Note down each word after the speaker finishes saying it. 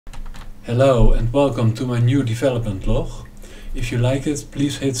Hello and welcome to my new development log. If you like it,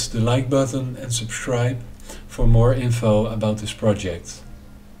 please hit the like button and subscribe for more info about this project.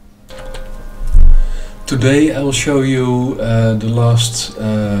 Today I will show you the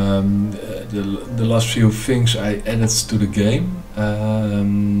last few things I added to the game.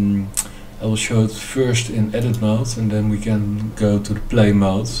 I will show it first in edit mode and then we can go to the play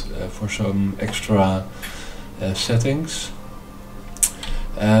mode for some extra settings.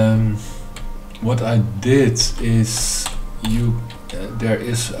 What I did is there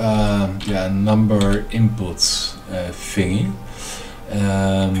is a number input thingy.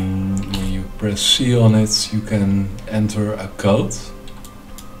 When you press C on it, you can enter a code,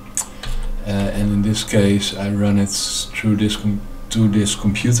 and in this case I run it through this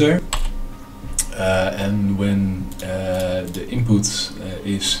computer, and when the input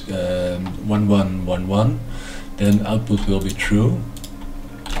is 1111, then output will be true.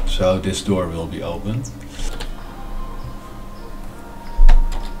 So this door will be opened.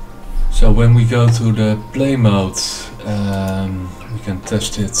 So when we go to the play mode, we can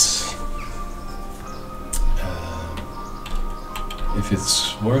test it if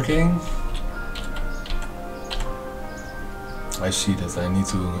it's working. I see that I need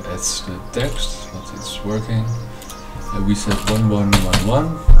to add the text, but it's working. And we set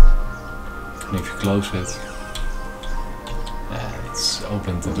 1111, and if you close it, it's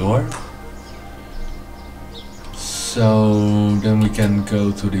opened the door. So then we can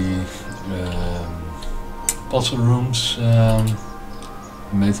go to the puzzle rooms. I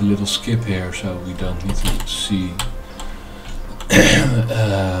made a little skip here so we don't need to see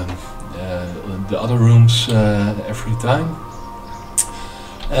the other rooms every time.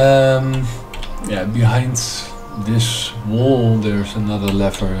 Behind this wall there's another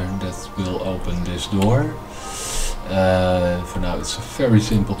lever that will open this door. For now it's a very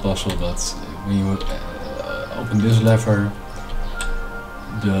simple puzzle, but when you open this lever,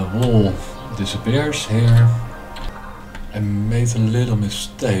 the wall disappears here. I made a little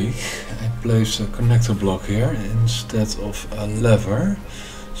mistake. I placed a connector block here instead of a lever,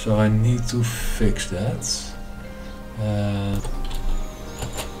 so I need to fix that.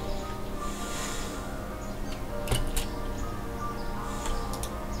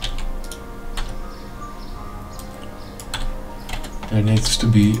 There needs to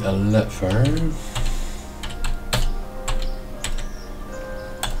be a lever. And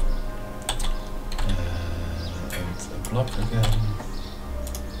a block again.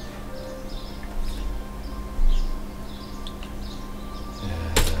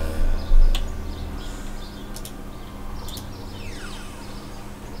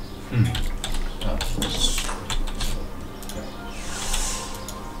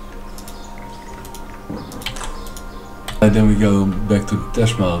 Then we go back to the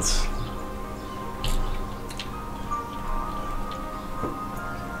test mode.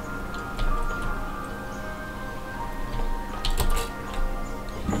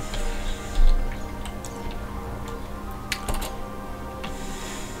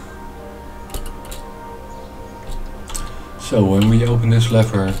 So when we open this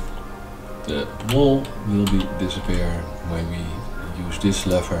lever, the wall will disappear. When we use this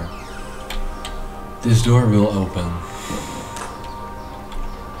lever, this door will open.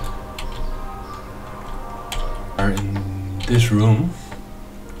 In this room,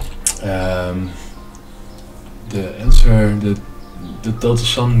 the answer, the total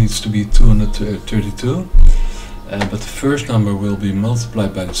sum needs to be 232, but the first number will be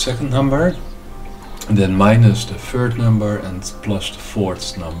multiplied by the second number, and then minus the third number and plus the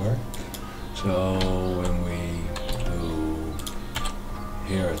fourth number. So when we do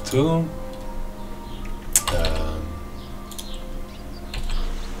here a 2,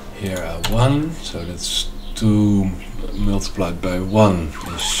 here a 1, so that's 2 multiplied by 1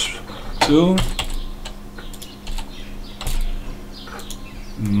 is 2,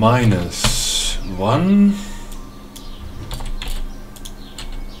 minus 1,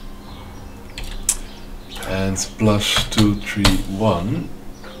 and plus 2, 3, 1,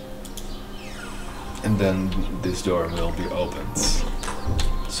 and then this door will be opened.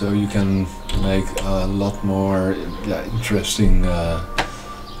 So you can make a lot more interesting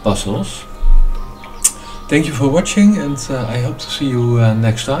puzzles. Thank you for watching, and I hope to see you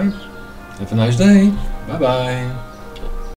next time. Have a nice day. Bye bye.